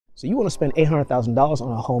So you want to spend $800,000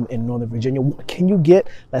 on a home in Northern Virginia. What can you get?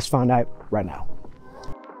 Let's find out right now.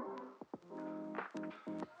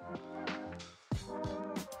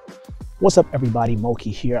 What's up, everybody?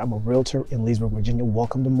 Moki here. I'm a realtor in Leesburg, Virginia.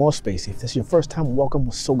 Welcome to More Space. If this is your first time, welcome.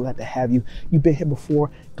 We're so glad to have you. You've been here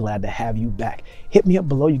before, glad to have you back. Hit me up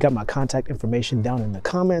below. You got my contact information down in the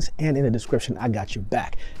comments and in the description. I got your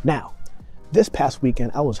back. Now, this past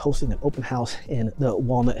weekend, I was hosting an open house in the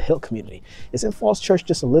Walnut Hill community. It's in Falls Church,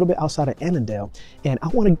 just a little bit outside of Annandale. And I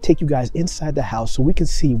want to take you guys inside the house so we can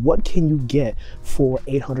see what can you get for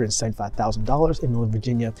 $875,000 in Northern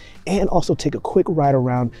Virginia, and also take a quick ride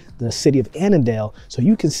around the city of Annandale so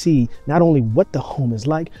you can see not only what the home is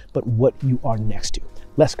like, but what you are next to.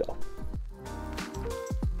 Let's go.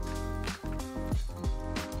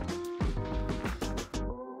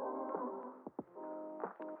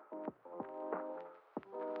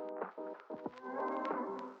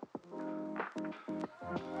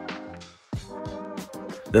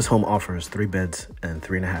 This home offers 3 beds and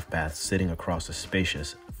 3.5 baths sitting across a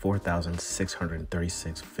spacious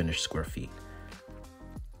 4,636 finished square feet.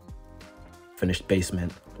 Finished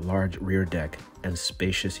basement, large rear deck, and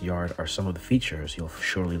spacious yard are some of the features you'll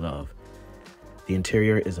surely love. The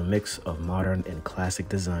interior is a mix of modern and classic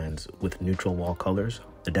designs with neutral wall colors.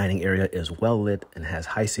 The dining area is well lit and has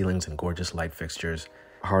high ceilings and gorgeous light fixtures,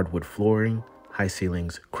 hardwood flooring, high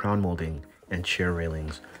ceilings, crown molding, and chair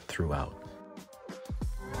railings throughout.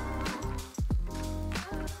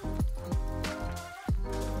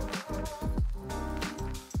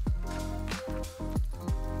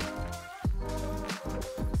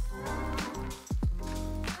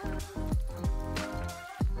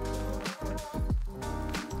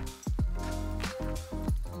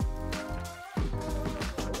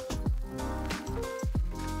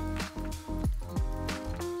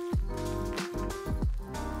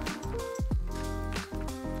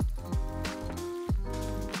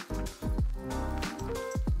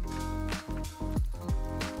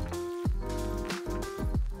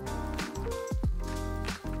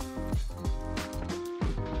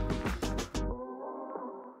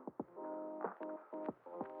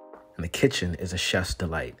 And the kitchen is a chef's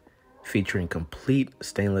delight, featuring complete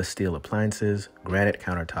stainless steel appliances, granite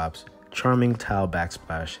countertops, charming tile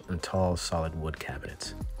backsplash, and tall solid wood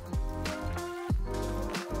cabinets.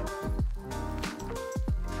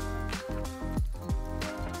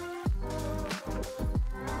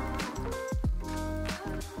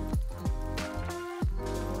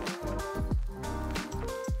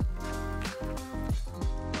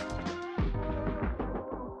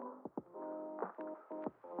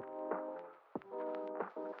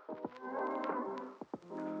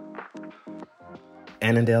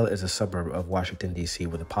 Annandale is a suburb of Washington, D.C.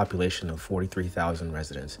 with a population of 43,000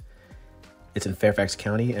 residents. It's in Fairfax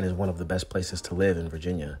County and is one of the best places to live in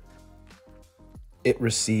Virginia. It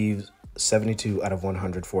receives 72 out of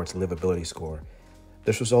 100 for its livability score.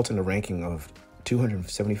 This results in a ranking of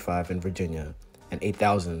 275 in Virginia and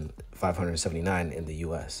 8,579 in the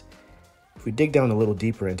U.S. If we dig down a little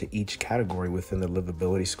deeper into each category within the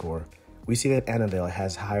livability score, we see that Annandale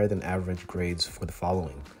has higher than average grades for the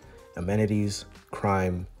following: amenities,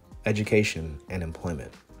 crime, education, and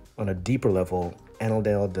employment. On a deeper level,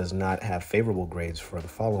 Annandale does not have favorable grades for the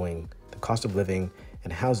following: the cost of living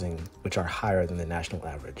and housing, which are higher than the national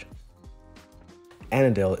average.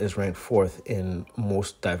 Annandale is ranked 4th in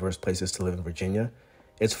most diverse places to live in Virginia.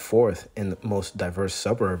 It's 4th in the most diverse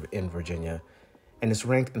suburb in Virginia, and it's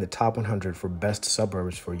ranked in the top 100 for best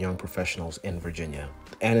suburbs for young professionals in Virginia.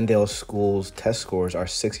 Annandale schools' test scores are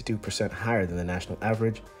 62% higher than the national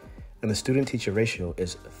average, and the student-teacher ratio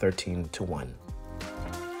is 13:1.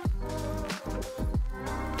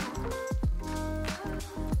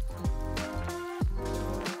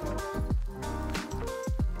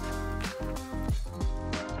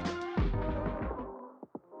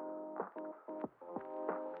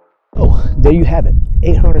 Oh, there you have it.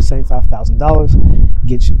 $875,000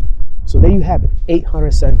 gets you. So there you have it,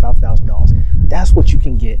 $875,000. That's what you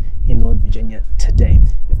can get in Northern Virginia today.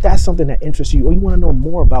 If that's something that interests you, or you want to know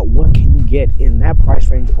more about what can you get in that price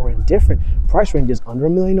range or in different price ranges under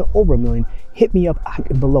 $1 million or over $1 million, hit me up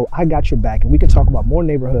below. I got your back, and we can talk about more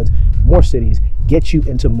neighborhoods, more cities, get you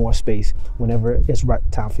into more space whenever it's right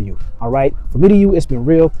time for you. All right, from me to you, it's been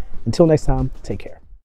real. Until next time, take care.